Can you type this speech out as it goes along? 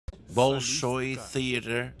Bolshoi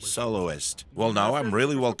theater soloist. Well, now I'm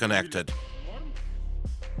really well connected.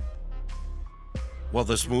 Well,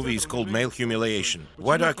 this movie is called Male Humiliation.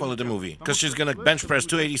 Why do I call it a movie? Because she's gonna bench press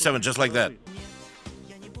 287 just like that.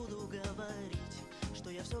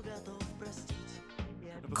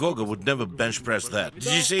 Goga would never bench press that. Did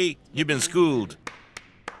you see? You've been schooled.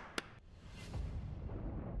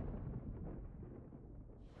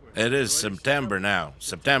 It is September now.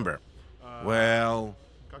 September. Well,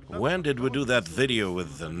 when did we do that video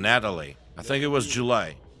with Natalie? I think it was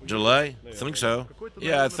July. July? I think so.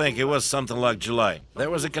 Yeah, I think it was something like July. There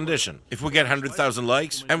was a condition. If we get 100,000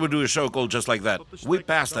 likes and we do a show called just like that, we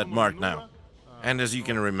passed that mark now. And as you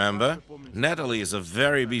can remember, Natalie is a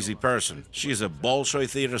very busy person. She's a Bolshoi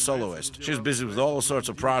theater soloist. She's busy with all sorts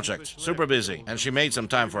of projects, super busy, and she made some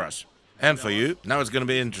time for us. And for you, now it's gonna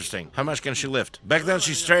be interesting. How much can she lift? Back then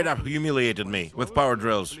she straight up humiliated me with power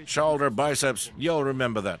drills, shoulder, biceps, you'll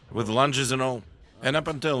remember that, with lunges and all. And up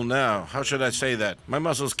until now, how should I say that? My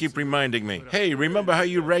muscles keep reminding me, hey, remember how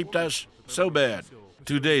you raped us? So bad.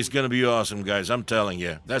 Today's gonna be awesome, guys, I'm telling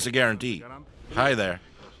you. That's a guarantee. Hi there.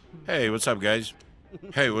 Hey, what's up, guys?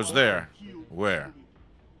 Hey, what's there? Where?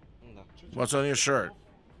 What's on your shirt?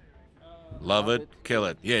 Love it, kill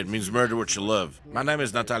it. Yeah, it means murder what you love. My name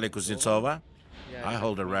is Natalia Kuznetsova. I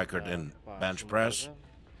hold a record in bench press.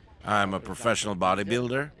 I'm a professional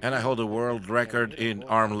bodybuilder, and I hold a world record in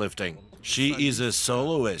arm lifting. She is a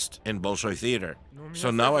soloist in Bolshoi theater. So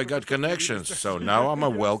now I got connections. So now I'm a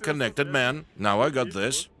well-connected man. Now I got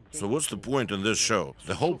this. So what's the point in this show?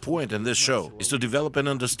 The whole point in this show is to develop an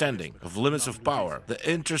understanding of limits of power that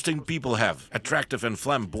interesting people have, attractive and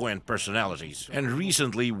flamboyant personalities. And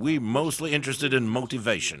recently, we're mostly interested in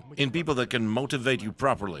motivation, in people that can motivate you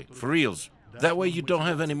properly, for reals. That way you don't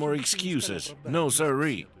have any more excuses. No,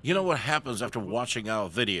 sirree. You know what happens after watching our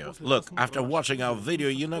video? Look, after watching our video,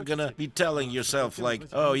 you're not gonna be telling yourself like,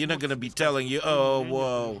 oh, you're not gonna be telling you, oh,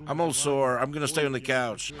 whoa, I'm all sore, I'm gonna stay on the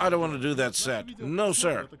couch. I don't want to do that set. No,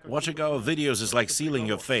 sir. Watching our videos is like sealing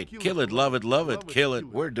your fate. Kill it, love it, kill it.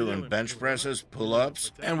 We're doing bench presses,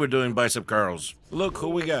 pull-ups, and we're doing bicep curls. Look who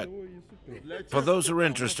we got. For those who are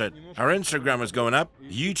interested, our Instagram is going up,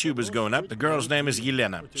 YouTube is going up. The girl's name is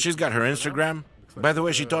Yelena. She's got her Instagram. By the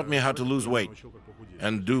way, she taught me how to lose weight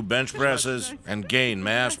and do bench presses and gain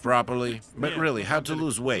mass properly. But really, how to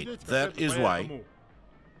lose weight, that is why.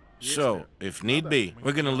 So, if need be,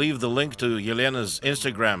 we're gonna leave the link to Yelena's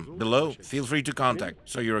Instagram below. Feel free to contact.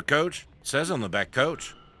 So you're a coach? It says on the back,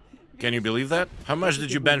 coach. Can you believe that? How much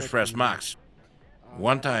did you bench press, max?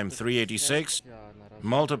 One time, 386.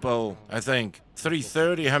 Multiple, I think,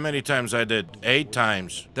 330. How many times I did? 8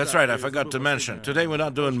 times. That's right, I forgot to mention. Today we're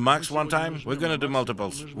not doing max one time, we're gonna do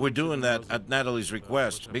multiples. We're doing that at Natalie's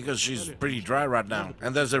request, because she's pretty dry right now.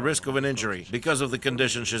 And there's a risk of an injury, because of the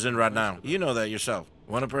condition she's in right now. You know that yourself.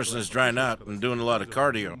 When a person is drying out and doing a lot of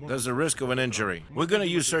cardio, there's a risk of an injury. We're gonna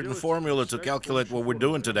use certain formula to calculate what we're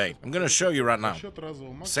doing today. I'm gonna show you right now.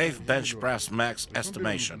 Safe bench press max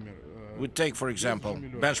estimation. We take, for example,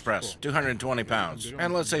 bench press, 220 pounds,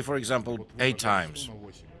 and let's say, for example, 8 times.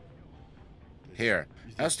 Here,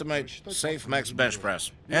 estimate safe max bench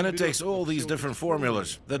press. And it takes all these different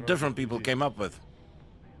formulas that different people came up with,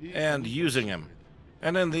 and using them.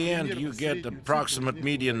 And in the end, you get the approximate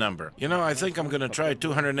median number. You know, I think I'm gonna try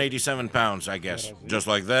 287 pounds, I guess. Just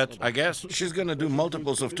like that, I guess. She's gonna do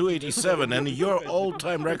multiples of 287, and your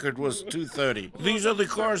all-time record was 230. These are the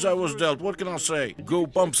cards I was dealt, what can I say? Go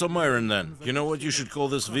pump some iron then. You know what you should call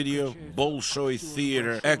this video? Bolshoi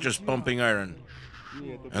theater actress pumping iron.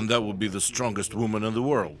 And that would be the strongest woman in the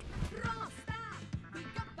world.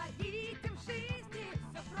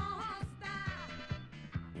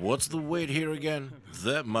 What's the weight here again?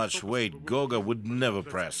 That much weight Goga would never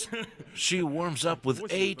press. She warms up with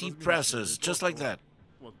 80 presses, just like that.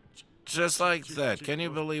 Just like that. Can you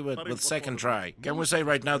believe it? With second try. Can we say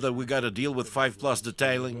right now that we got a deal with 5+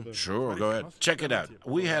 detailing? Sure, go ahead. Check it out.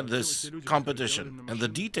 We had this competition, and the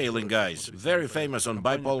detailing guys, very famous on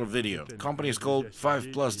bipolar video. The company is called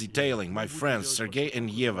 5+ Detailing. My friends, Sergey and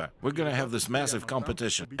Yeva. We're gonna have this massive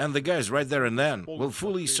competition. And the guys right there and then will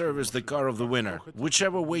fully service the car of the winner,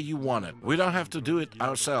 whichever way you want it. We don't have to do it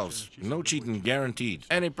ourselves. No cheating guaranteed.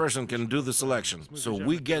 Any person can do the selection. So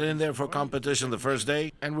we get in there for competition the first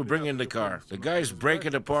day, and we bring in the car. The guys break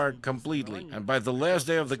it apart completely, and by the last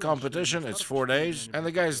day of the competition, it's 4 days, and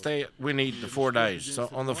the guys say we need the 4 days. So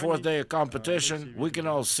on the 4th day of competition, we can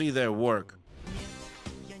all see their work.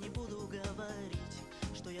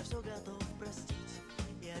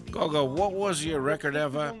 Gogo, what was your record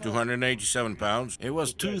ever? 287 pounds. It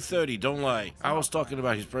was 230, don't lie. I was talking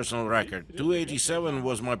about his personal record. 287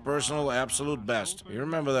 was my personal absolute best. You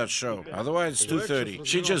remember that show? Otherwise, it's 230.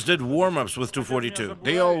 She just did warm-ups with 242.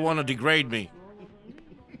 They all want to degrade me.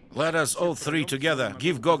 Let us all three together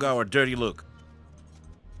give Gogo our dirty look.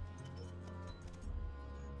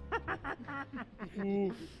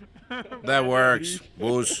 That works,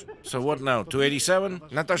 boos. So what now, 287?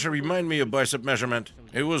 Natasha, remind me your bicep measurement.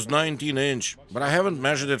 It was 19-inch, but I haven't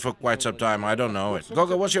measured it for quite some time. I don't know it.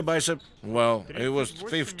 Gogo, what's your bicep? Well, it was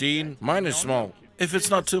 15. Mine is small. If it's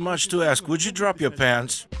not too much to ask, would you drop your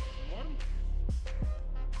pants?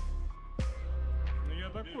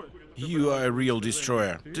 You are a real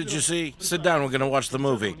destroyer. Did you see? Sit down, we're gonna watch the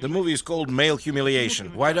movie. The movie is called Male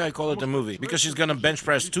Humiliation. Why do I call it a movie? Because she's gonna bench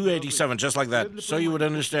press 287 just like that. So you would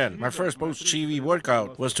understand. My first post-Chivi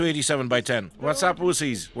workout was 287 by 10. What's up,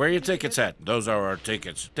 wussies? Where are your tickets at? Those are our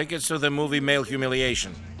tickets. Tickets to the movie Male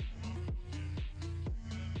Humiliation.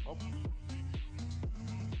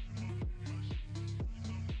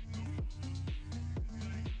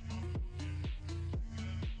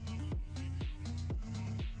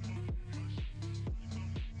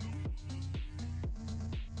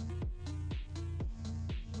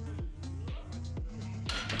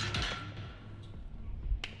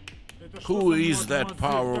 Who is that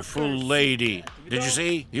powerful lady? Did you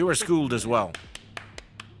see? You were schooled as well.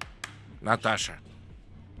 Natasha.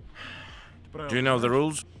 Do you know the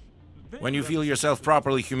rules? When you feel yourself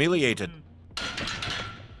properly humiliated.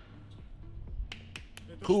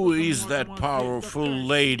 Who is that powerful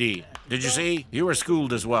lady? Did you see? You were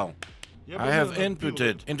schooled as well. I have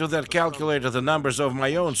inputted into that calculator the numbers of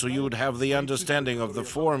my own so you would have the understanding of the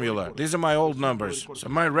formula. These are my old numbers. So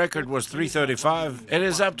my record was 335. It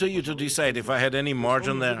is up to you to decide if I had any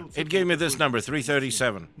margin there. It gave me this number,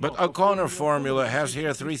 337. But O'Connor formula has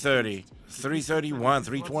here 330. 331,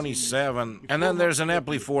 327, and then there's an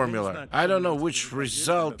Epley formula. I don't know which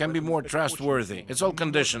result can be more trustworthy. It's all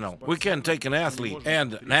conditional. We can take an athlete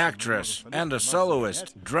and an actress and a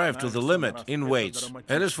soloist, drive to the limit in weights.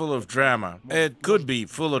 It is full of drama. It could be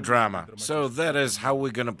full of drama. So that is how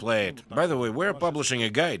we're gonna play it. By the way, we're publishing a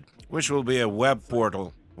guide, which will be a web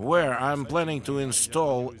portal, where I'm planning to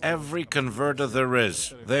install every converter there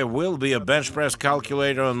is. There will be a bench press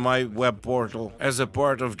calculator on my web portal as a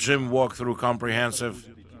part of Gym Walkthrough Comprehensive.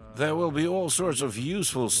 There will be all sorts of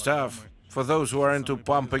useful stuff for those who are into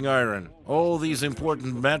pumping iron. All these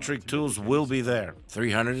important metric tools will be there.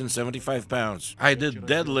 375 pounds. I did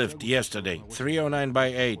deadlift yesterday. 309 by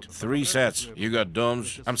 8. 3 sets. You got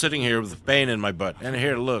domes? I'm sitting here with pain in my butt. And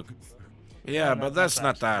here, look. Yeah, but that's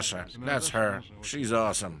Natasha. That's her. She's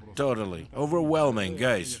awesome. Totally. Overwhelming,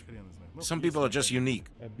 guys. Some people are just unique.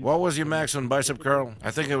 What was your max on bicep curl? I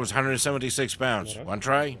think it was 176 pounds. One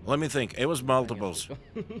try? Let me think. It was multiples.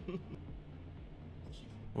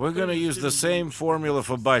 We're gonna use the same formula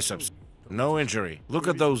for biceps. No injury. Look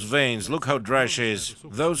at those veins. Look how dry she is.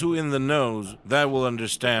 Those who in the knows, that will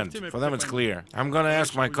understand. For them it's clear. I'm gonna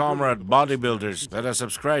ask my comrade bodybuilders that are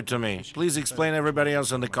subscribed to me. Please explain everybody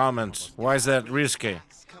else in the comments. Why is that risky?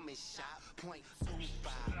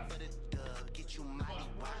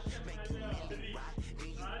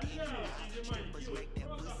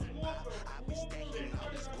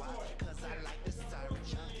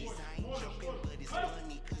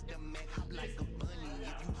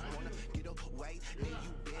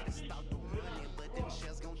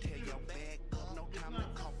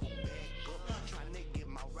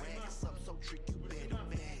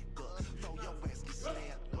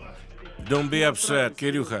 Don't be upset,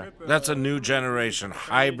 Kiryuha. That's a new generation,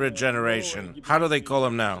 hybrid generation. How do they call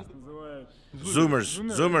them now? Zoomers.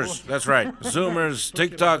 Zoomers, that's right. Zoomers,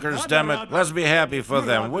 TikTokers, damn it. Let's be happy for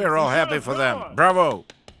them. We're all happy for them. Bravo!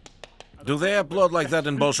 Do they upload like that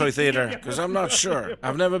in Bolshoi Theater? Because I'm not sure.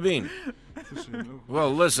 I've never been.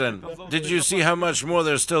 Well, listen, did you see how much more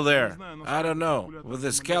there's still there? I don't know. With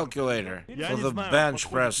this calculator, for the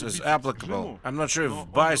bench press is applicable. I'm not sure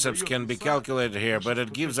if biceps can be calculated here, but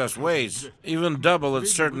it gives us weights. Even double at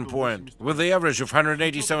certain point, with the average of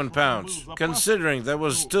 187 pounds. Considering there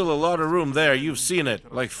was still a lot of room there, you've seen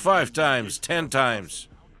it, like 5 times, 10 times.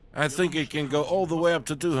 I think it can go all the way up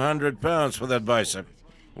to 200 pounds for that bicep.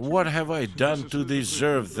 What have I done to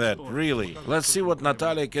deserve that, really? Let's see what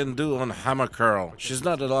Natalia can do on hammer curl. She's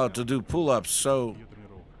not allowed to do pull-ups, so...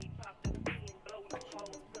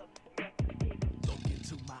 Look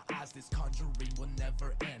into my eyes, this conjuring will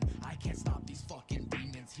never end. I can't stop these fucking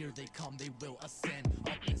demons. Here they come, they will ascend.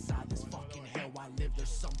 Up inside this fucking hell I live, there's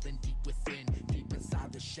something deep within. Deep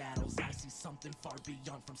inside the shadows, I see something far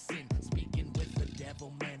beyond from sin. Speaking with the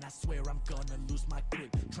devil, man, I swear I'm gonna lose my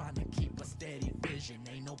grip. Trying to keep a steady vision,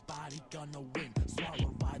 ain't nobody gonna win.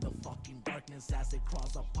 Swallowed by the fucking darkness as it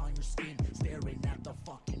crawls upon your skin. Staring at the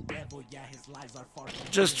fucking devil, yeah, his lies are far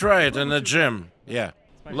from Just try it in the gym. Yeah.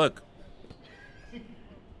 Look.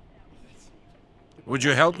 Would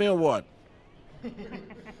you help me or what? Are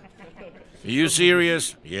you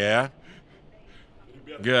serious? Yeah.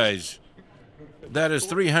 Guys, that is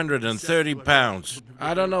 330 pounds.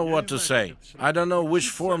 I don't know what to say. I don't know which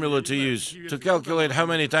formula to use to calculate how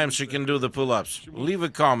many times she can do the pull-ups. Leave a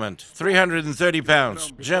comment. 330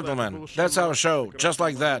 pounds. Gentlemen, that's our show. Just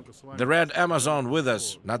like that. The Red Amazon with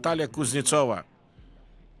us, Natalia Kuznetsova.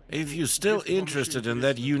 If you're still interested in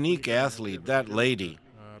that unique athlete, that lady,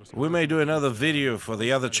 we may do another video for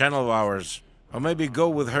the other channel of ours. Or maybe go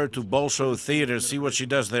with her to Bolshoi Theater, see what she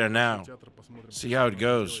does there now. See how it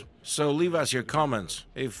goes. So leave us your comments,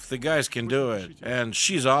 if the guys can do it. And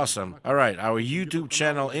she's awesome. Alright, our YouTube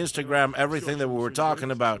channel, Instagram, everything that we were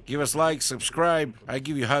talking about. Give us likes, subscribe. I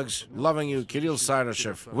give you hugs. Loving you, Kirill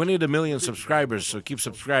Sarychev. We need 1 million subscribers, so keep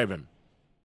subscribing.